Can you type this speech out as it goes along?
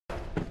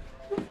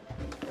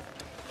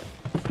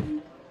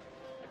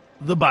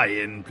the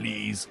buy-in,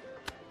 please.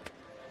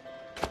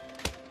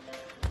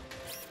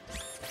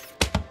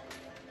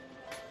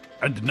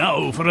 And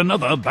now for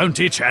another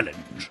bounty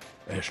challenge.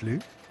 Ashley,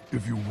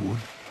 if you would.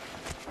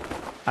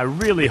 I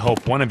really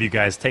hope one of you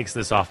guys takes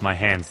this off my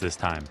hands this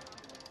time.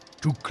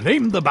 To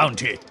claim the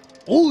bounty,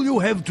 all you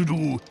have to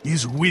do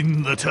is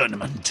win the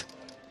tournament.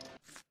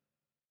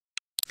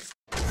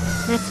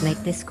 Let's make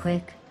this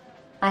quick.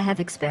 I have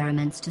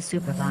experiments to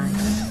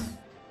supervise.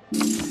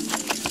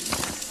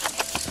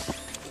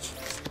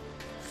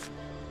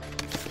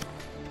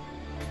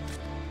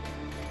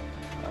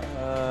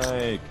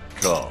 I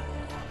call.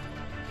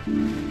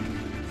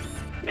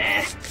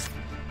 Nah.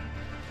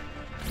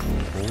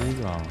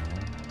 Hold on.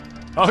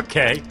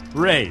 Okay,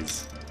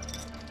 raise.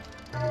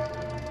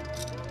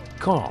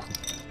 Call.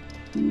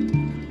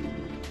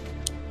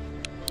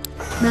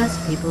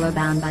 Most people are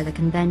bound by the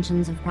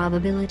conventions of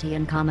probability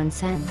and common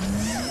sense.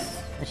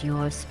 But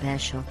you're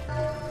special.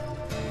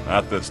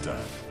 Not this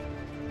time.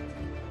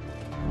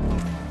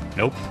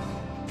 Nope.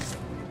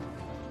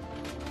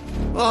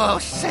 Oh,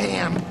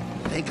 Sam!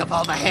 Think of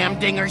all the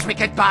hamdingers we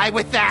could buy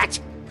with that!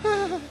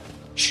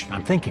 Shh,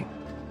 I'm thinking.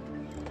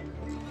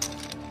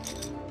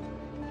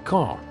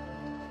 Call.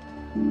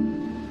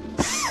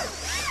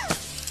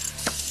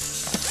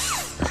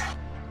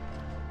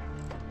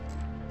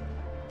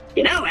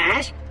 You know,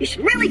 Ash, you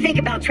should really think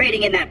about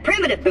trading in that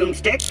primitive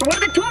boomstick for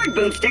one of the Tord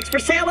boomsticks for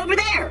sale over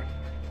there.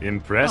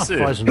 Impressive.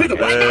 Who the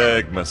what now?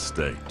 Big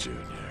mistake, Junior.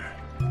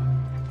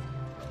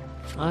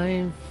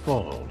 I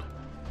fold.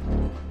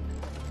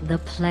 The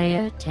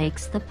player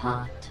takes the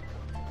pot.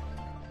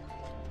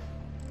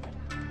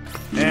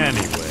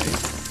 Anyway,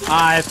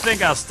 I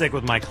think I'll stick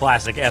with my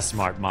classic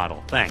S-Smart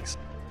model. Thanks.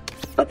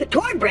 But the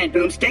Tord brand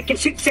boomstick can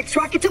shoot 6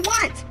 rockets at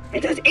once.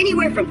 It does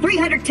anywhere from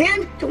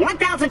 310 to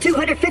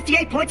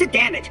 1,258 points of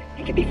damage.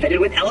 It can be fitted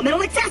with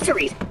elemental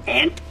accessories.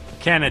 And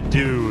Can it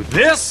do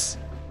this?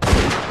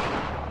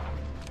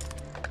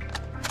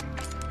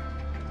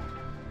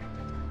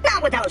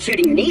 not without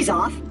shooting your knees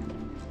off.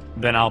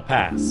 Then I'll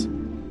pass.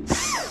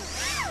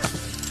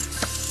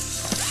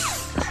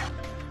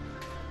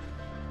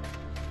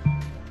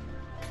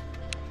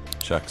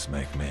 Chucks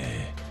make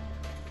me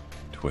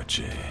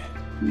twitchy.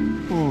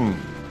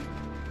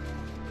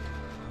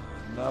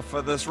 Enough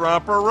of this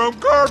romper room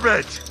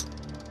garbage!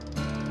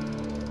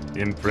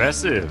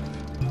 Impressive.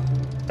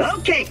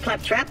 Okay,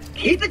 Claptrap,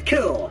 keep it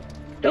cool.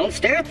 Don't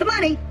stare at the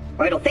money,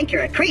 or it'll think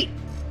you're a creep.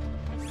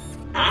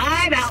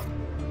 I'm out.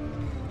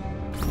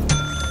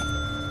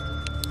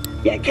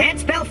 You can't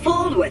spell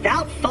fold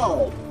without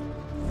fold.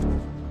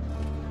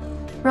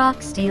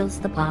 Rock steals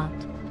the pot.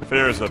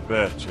 Fear's a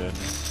bitch, isn't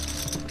it?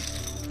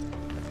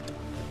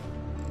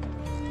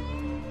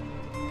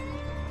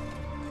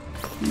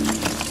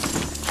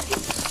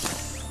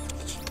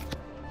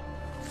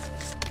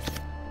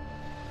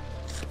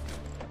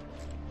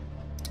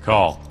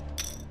 Call.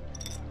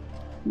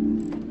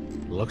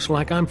 Looks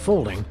like I'm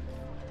folding.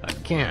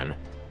 Again.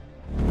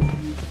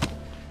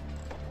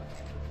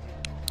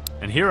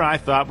 And here I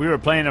thought we were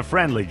playing a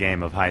friendly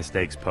game of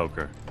high-stakes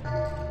poker.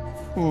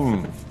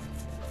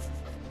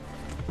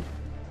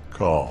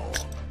 Call.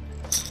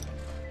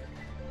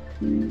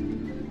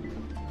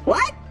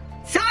 What?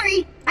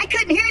 Sorry, I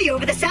couldn't hear you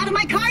over the sound of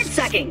my card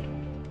sucking.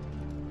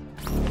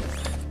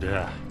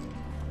 Ugh.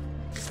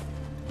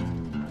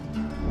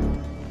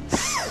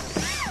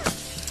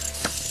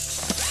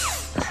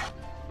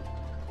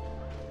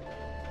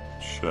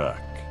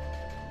 Check.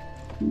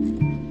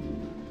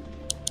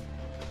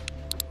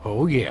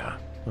 Oh yeah,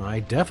 I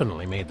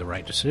definitely made the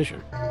right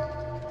decision.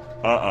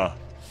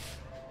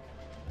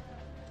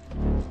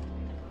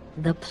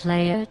 The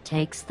player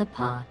takes the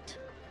pot.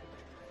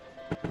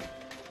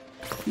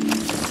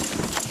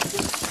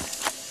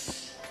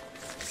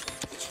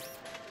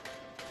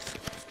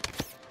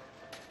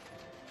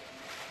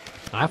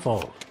 I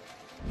fold.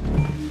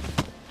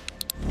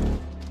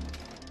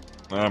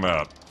 I'm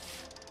out.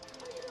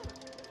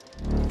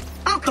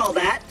 I'll call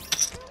that.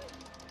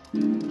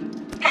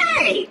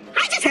 Hey,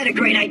 I just had a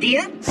great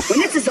idea. When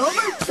this is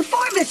over, the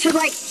four of us should,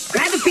 like,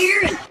 grab a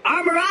beer and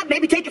armor up,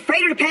 maybe take a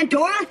freighter to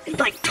Pandora, and,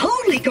 like,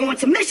 totally go on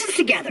some missions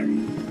together.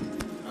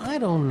 I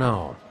don't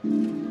know.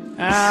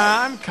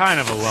 I'm kind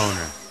of a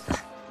loner.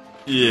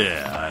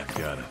 Yeah, I've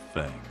got a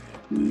thing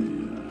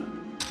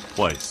at the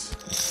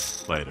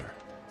place later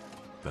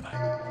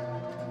tonight.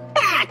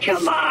 Ah,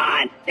 come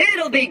on.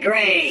 It'll be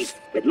great.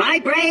 With my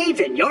brains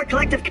and your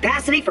collective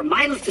capacity for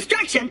mindless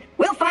destruction,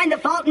 we'll find the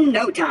fault in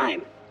no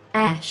time.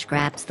 Ash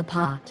grabs the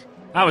pot.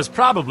 I was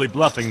probably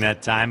bluffing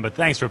that time, but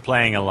thanks for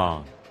playing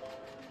along.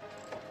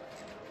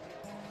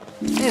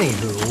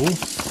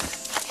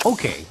 Anywho.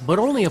 Okay, but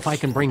only if I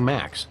can bring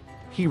Max.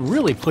 He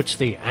really puts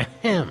the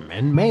ahem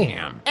in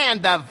mayhem.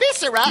 And the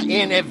viscera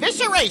in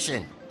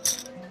evisceration.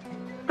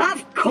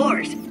 Of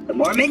course. The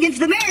more minions,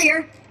 the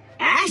merrier.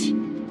 Ash?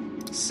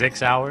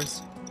 6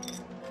 hours?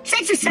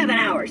 6 or 7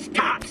 hours,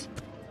 tops.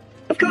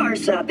 Of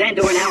course,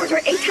 Pandoran hours are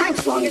 8 times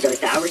as long as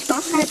Earth hours,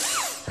 but...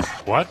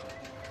 What?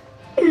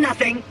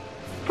 Nothing.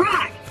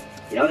 Brock,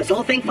 you know this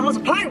whole thing falls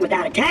apart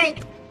without a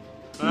tank.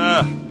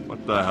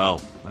 What the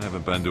hell? I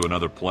haven't been to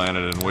another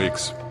planet in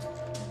weeks.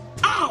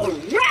 All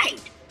right!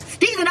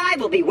 Steve and I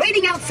will be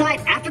waiting outside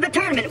after the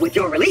tournament with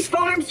your release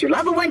forms, your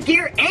level 1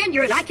 gear, and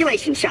your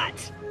inoculation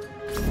shots.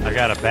 I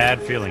got a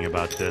bad feeling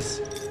about this.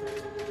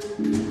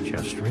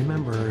 Just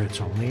remember,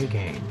 it's only a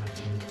game.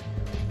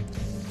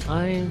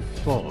 I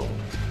fold.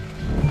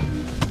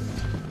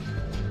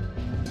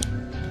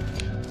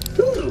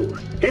 Ooh,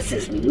 this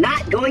is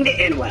not going to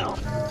end well.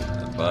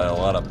 And buy a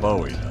lot of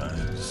Bowie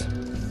knives.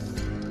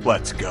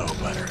 Let's go,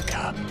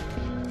 Buttercup.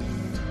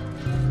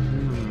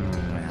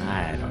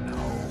 I don't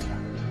know.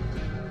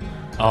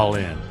 All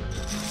in.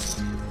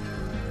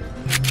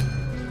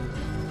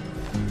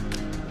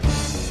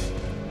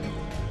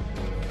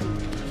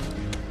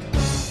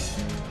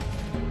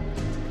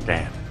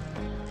 Damn.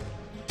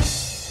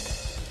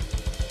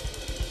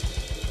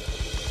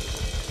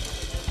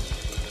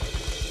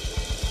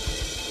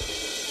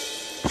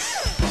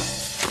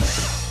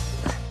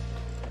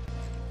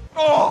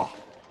 Oh!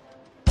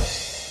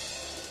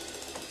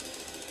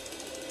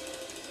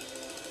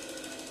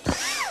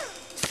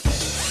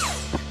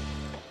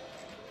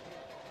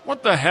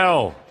 What the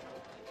hell?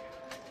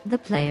 The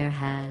player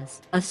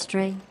has a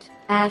straight,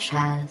 Ash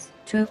has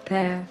 2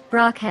 pair,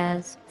 Brock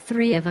has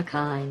 3 of a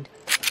kind.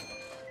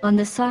 On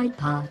the side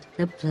pot,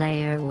 the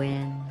player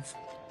wins.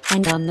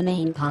 And on the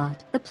main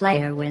pot, the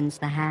player wins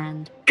the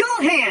hand.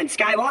 Cool hand,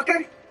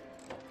 Skywalker!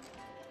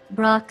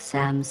 Brock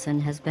Samson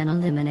has been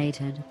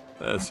eliminated.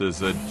 This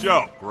is a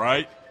joke,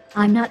 right?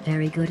 I'm not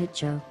very good at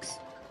jokes.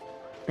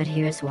 But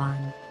here's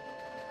one.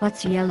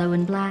 What's yellow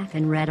and black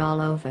and red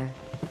all over?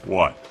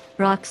 What?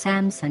 Brock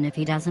Samson if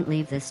he doesn't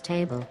leave this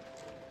table.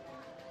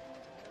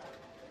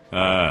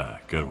 Ah,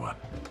 good one.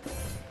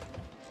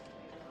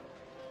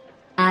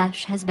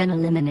 Ash has been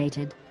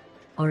eliminated.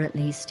 Or at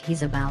least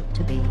he's about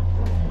to be.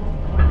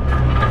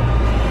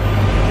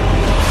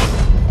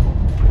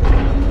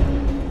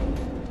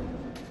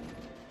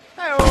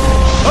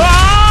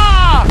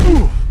 Ah!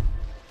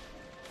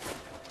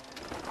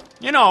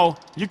 You know,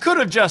 you could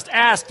have just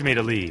asked me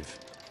to leave.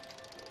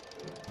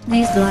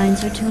 These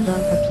blinds are too low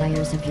for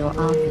players of your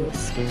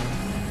obvious skill.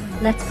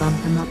 Let's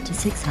bump them up to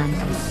 600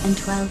 and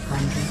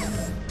 1200.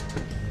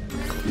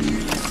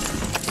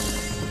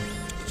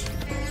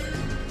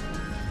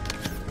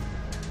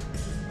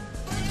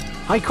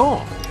 High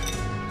call.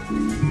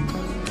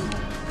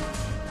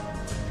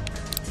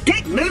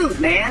 Dick move,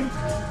 man!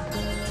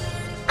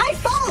 I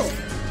fold!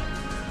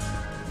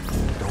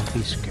 Don't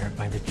be scared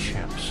by the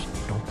chips.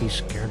 Don't be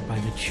scared by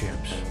the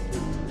chips.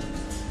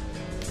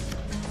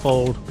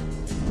 Fold.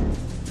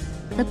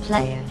 The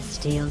player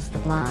steals the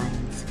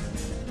blinds.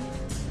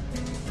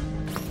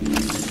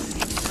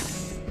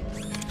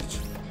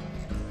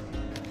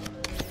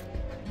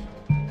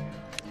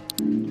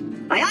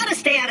 I ought to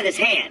stay out of this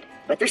hand,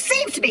 but there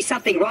seems to be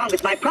something wrong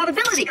with my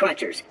probability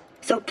crunchers.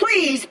 So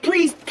please,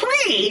 please,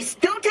 please,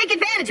 don't take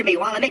advantage of me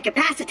while I'm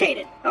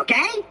incapacitated,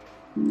 okay?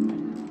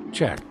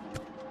 Check.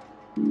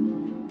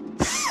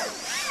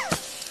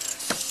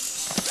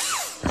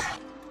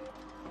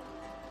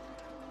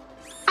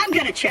 I'm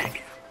gonna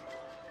check.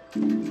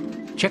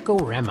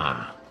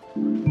 Checkorama.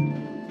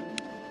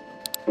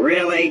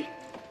 Really?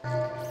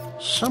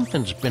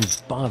 Something's been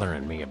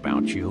bothering me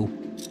about you.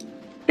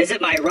 Is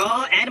it my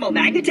raw animal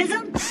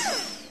magnetism?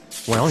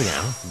 Well,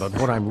 yeah, but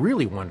what I'm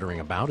really wondering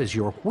about is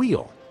your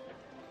wheel.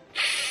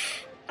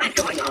 I'm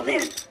going all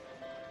in.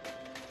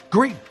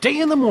 Great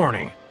day in the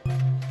morning.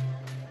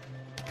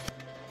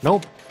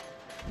 Nope.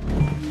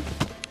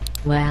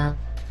 Well,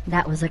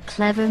 that was a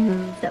clever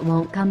move that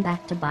won't come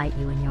back to bite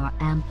you in your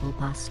ample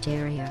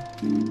posterior.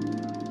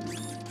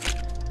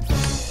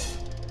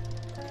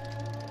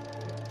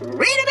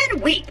 Read 'em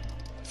and weep.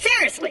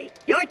 Seriously,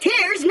 your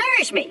tears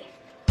nourish me.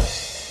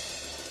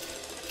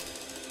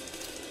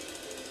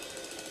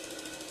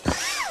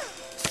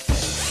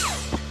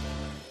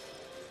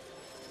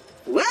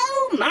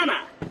 Whoa,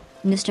 mama.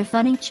 Mr.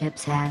 Funny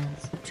Chips has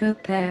 2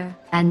 pair,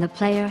 and the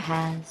player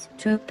has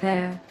 2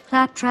 pair.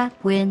 Claptrap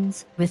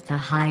wins with the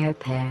higher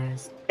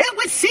pairs. It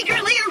was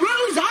secretly a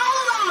ruse all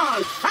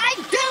along. I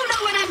do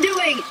know what I'm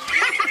doing.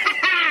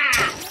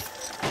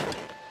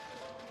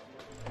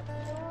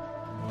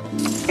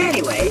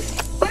 Anyways,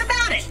 what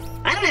about it?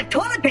 I don't have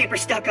toilet paper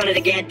stuck on it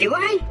again, do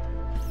I?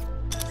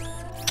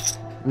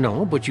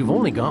 No, but you've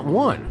only got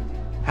one.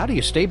 How do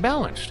you stay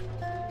balanced?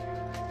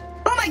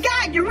 Oh my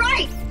god, you're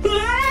right!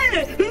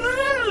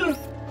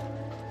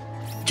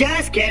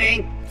 Just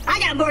kidding. I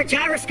got more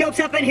gyroscopes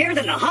up in here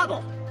than the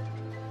Hubble.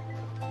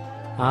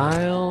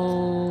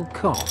 I'll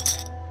call.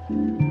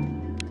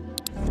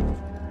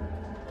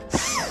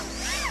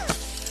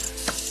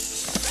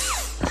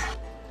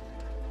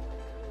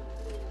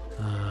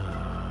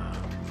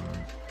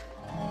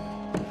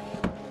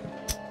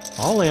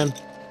 All in.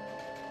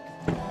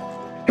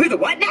 Who the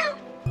what now?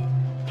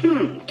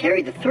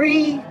 Carry the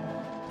 3.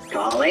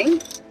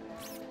 Calling.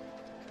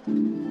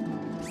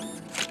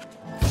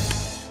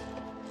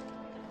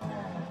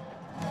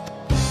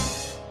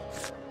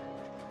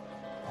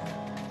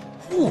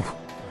 Ooh,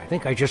 I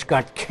think I just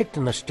got kicked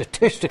in the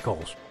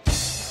statisticals.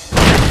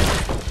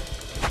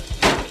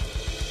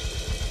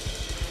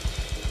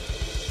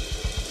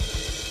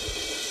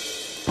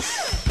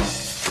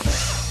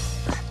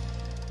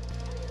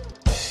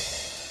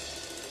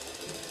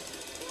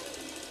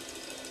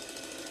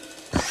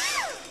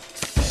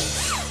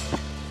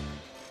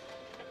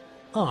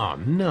 Oh,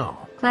 no.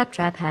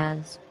 Claptrap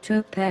has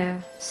 2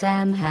 pair.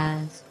 Sam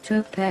has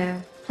 2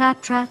 pair.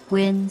 Claptrap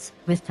wins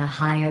with the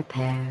higher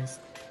pairs.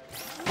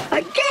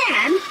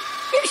 Again?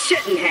 You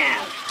shouldn't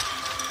have.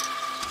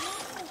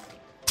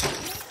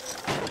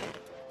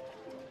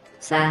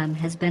 Sam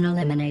has been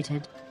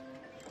eliminated.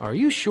 Are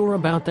you sure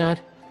about that?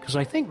 Because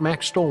I think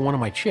Max stole one of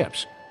my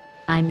chips.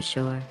 I'm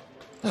sure.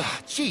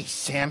 Geez,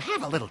 Sam,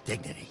 have a little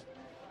dignity.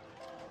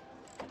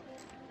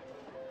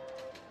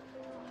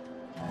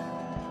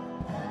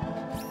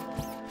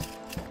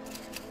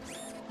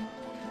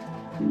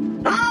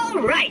 All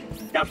right,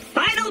 the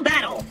final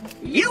battle.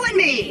 You and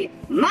me,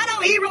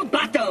 Mono e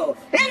Roboto,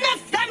 in the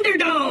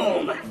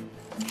Thunderdome.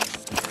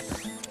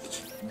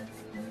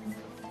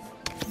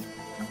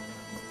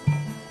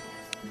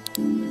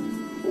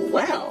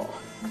 Well,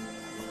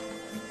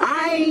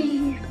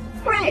 I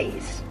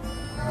raise.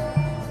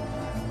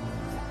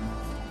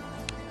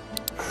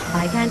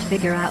 I can't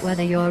figure out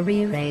whether your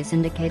re-raise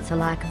indicates a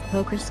lack of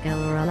poker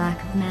skill or a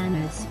lack of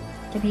manners.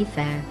 To be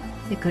fair,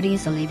 it could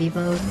easily be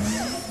both.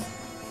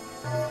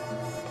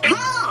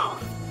 Call!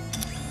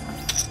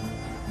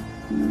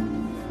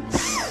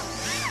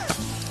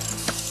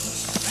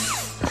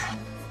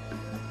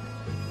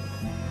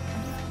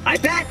 I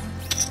bet.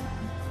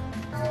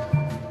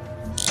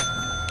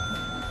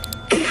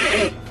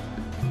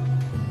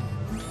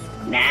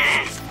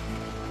 Nah.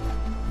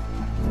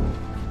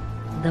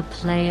 The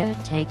player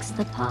takes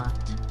the pot.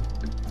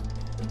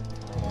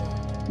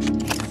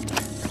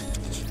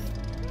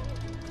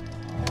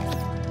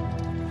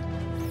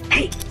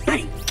 Hey,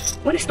 buddy,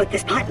 want to split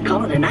this pot and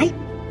call it a night?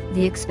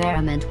 The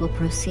experiment will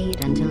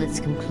proceed until its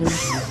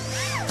conclusion.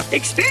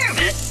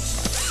 Experiment?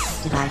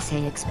 Did I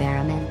say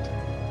experiment?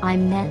 I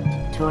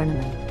meant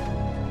tournament.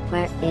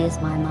 Where is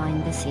my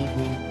mind this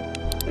evening?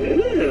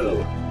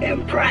 Ooh,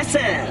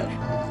 impressive.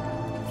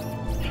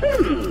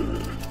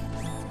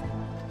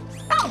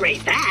 I'll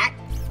raise that.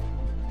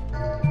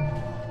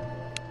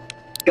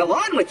 Go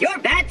on with your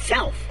bad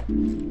self.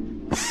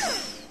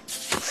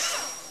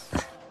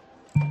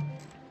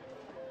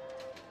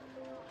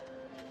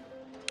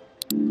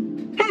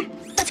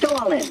 Let's go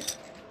all in.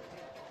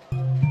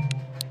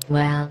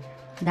 Well,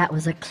 that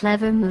was a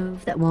clever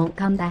move that won't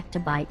come back to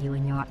bite you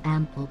in your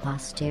ample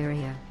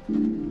posterior.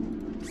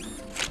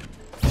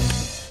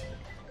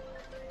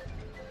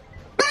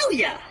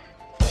 Booyah!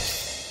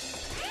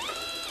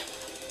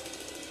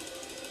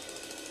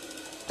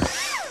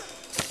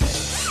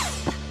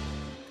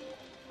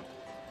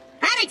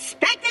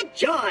 Unexpected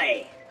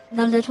joy!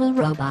 The little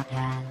robot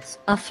has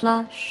a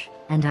flush,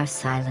 and our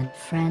silent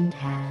friend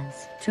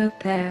has 2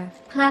 pair.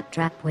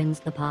 Claptrap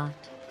wins the pot.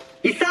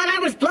 You thought I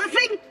was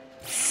bluffing?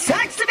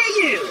 Sucks to be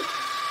you!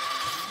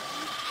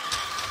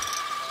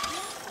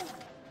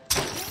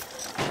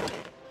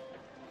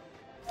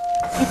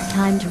 It's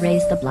time to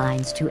raise the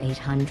blinds to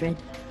 800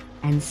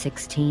 and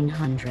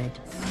 1600.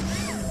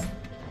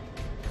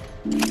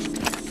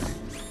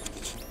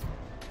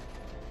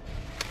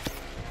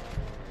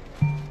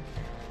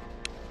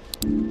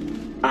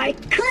 I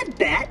could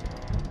bet.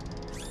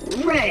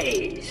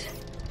 Raise.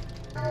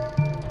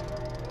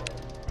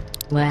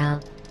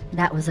 Well,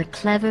 that was a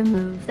clever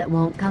move that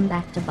won't come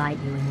back to bite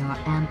you in your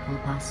ample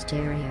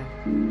posterior.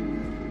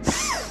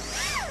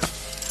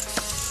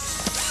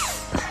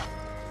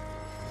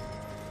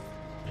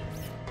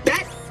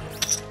 Bet.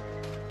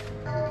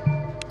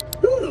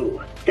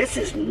 Ooh, this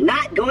is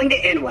not going to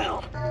end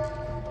well.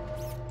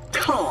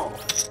 Call.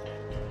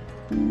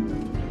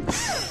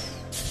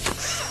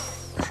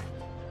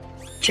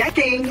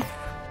 Checking.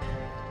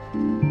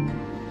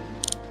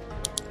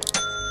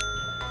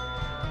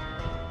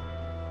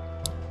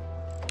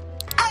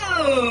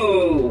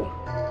 Oh!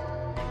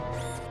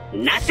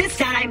 Not this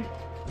time.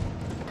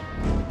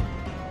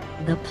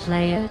 The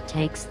player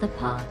takes the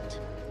pot.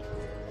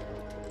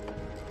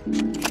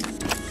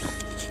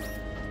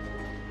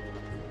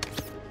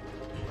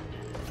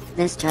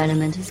 This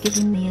tournament has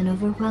given me an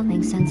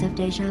overwhelming sense of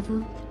déjà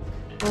vu.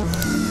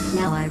 Oh,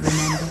 now I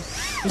remember.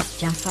 It's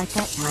just like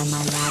that time my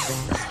lab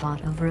rats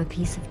fought over a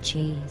piece of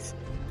cheese.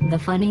 The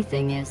funny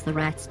thing is, the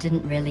rats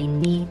didn't really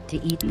need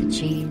to eat the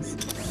cheese.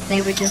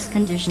 They were just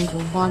conditioned to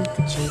want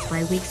the cheese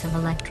by weeks of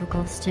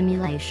electrical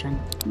stimulation.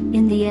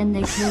 In the end,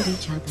 they killed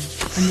each other,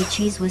 and the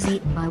cheese was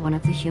eaten by one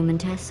of the human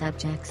test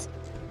subjects.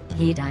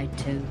 He died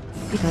too,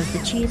 because the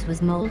cheese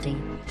was moldy.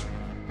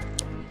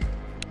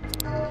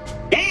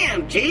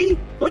 Damn, G!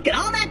 Look at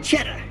all that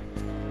cheddar!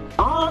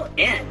 All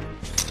in.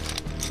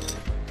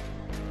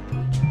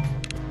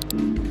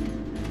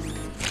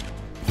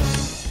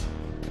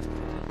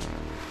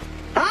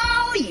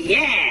 Oh,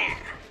 yeah!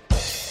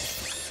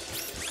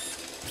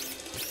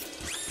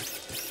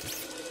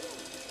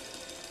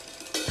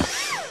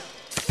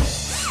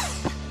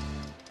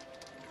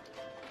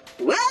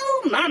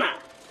 Whoa, mama!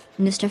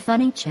 Mr.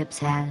 Funny Chips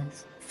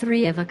has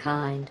 3 of a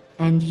kind,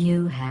 and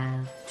you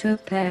have 2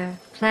 pair.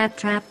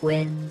 Claptrap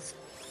wins.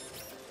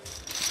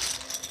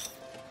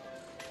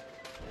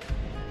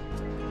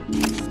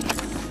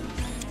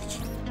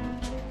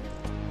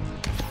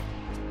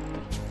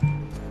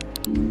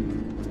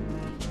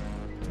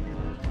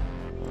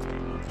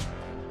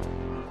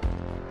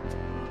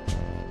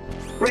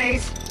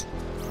 raise.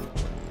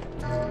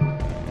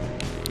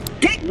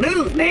 Dick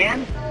move,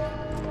 man.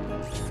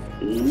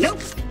 Nope.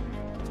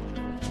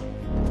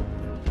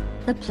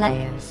 The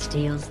player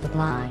steals the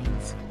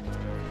blinds.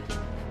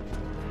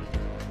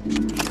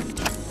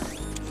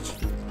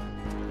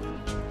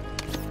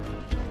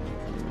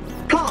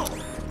 Call.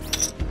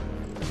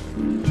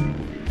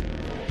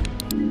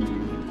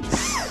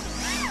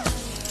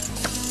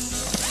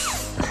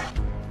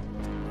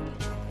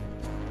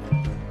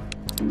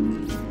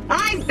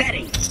 I'm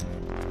betting.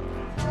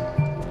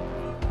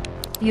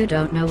 You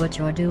don't know what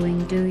you're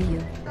doing, do you?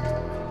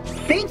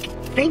 Think,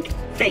 think,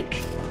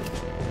 think.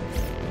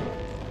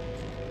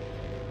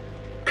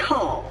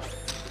 Call.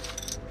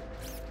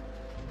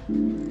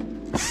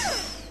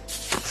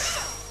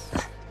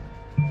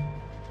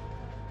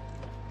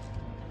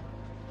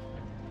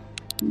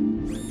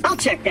 I'll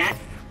check that.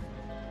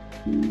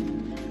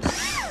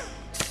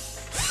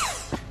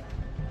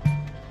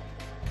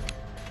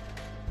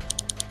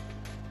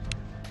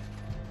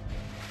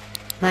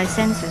 My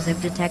sensors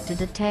have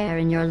detected a tear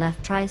in your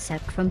left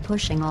tricep from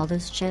pushing all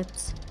those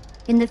chips.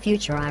 In the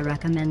future, I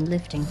recommend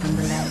lifting from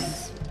the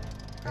legs.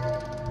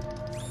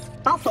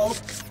 I'll fold.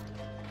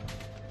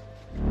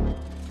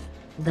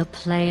 The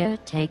player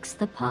takes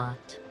the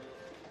pot.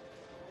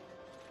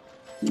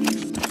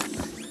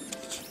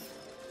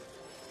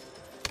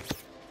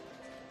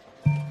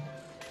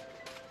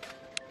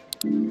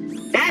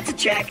 That's a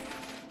check.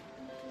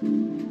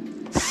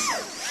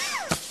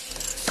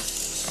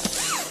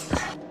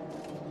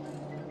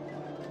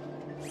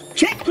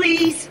 Check,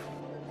 please.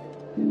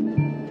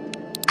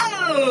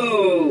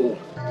 Oh!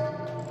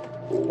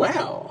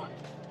 Well.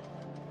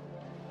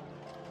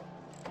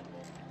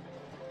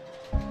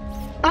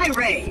 I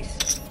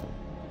raise.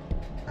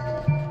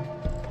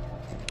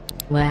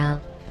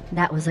 Well,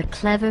 that was a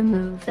clever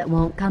move that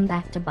won't come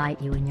back to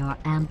bite you in your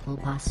ample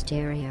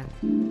posterior.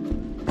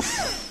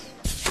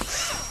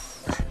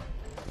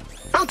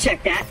 I'll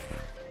check that.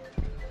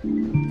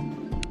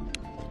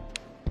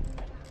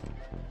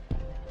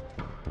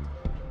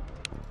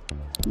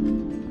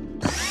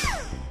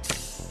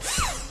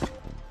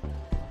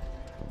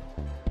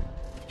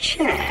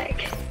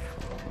 Check.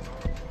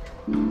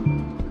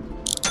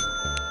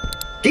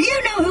 Do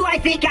you know who I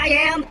think I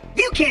am?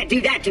 You can't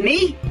do that to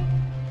me.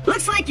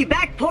 Looks like you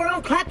backed poor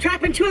old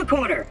Claptrap into a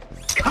corner.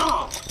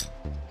 Call.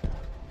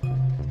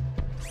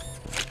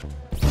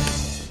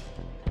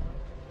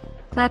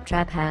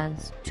 Claptrap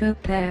has 2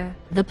 pair.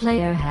 The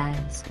player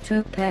has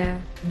 2 pair.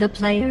 The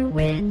player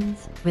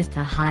wins with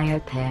the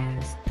higher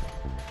pairs.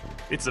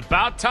 It's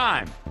about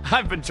time.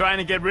 I've been trying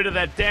to get rid of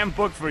that damn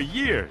book for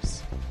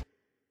years.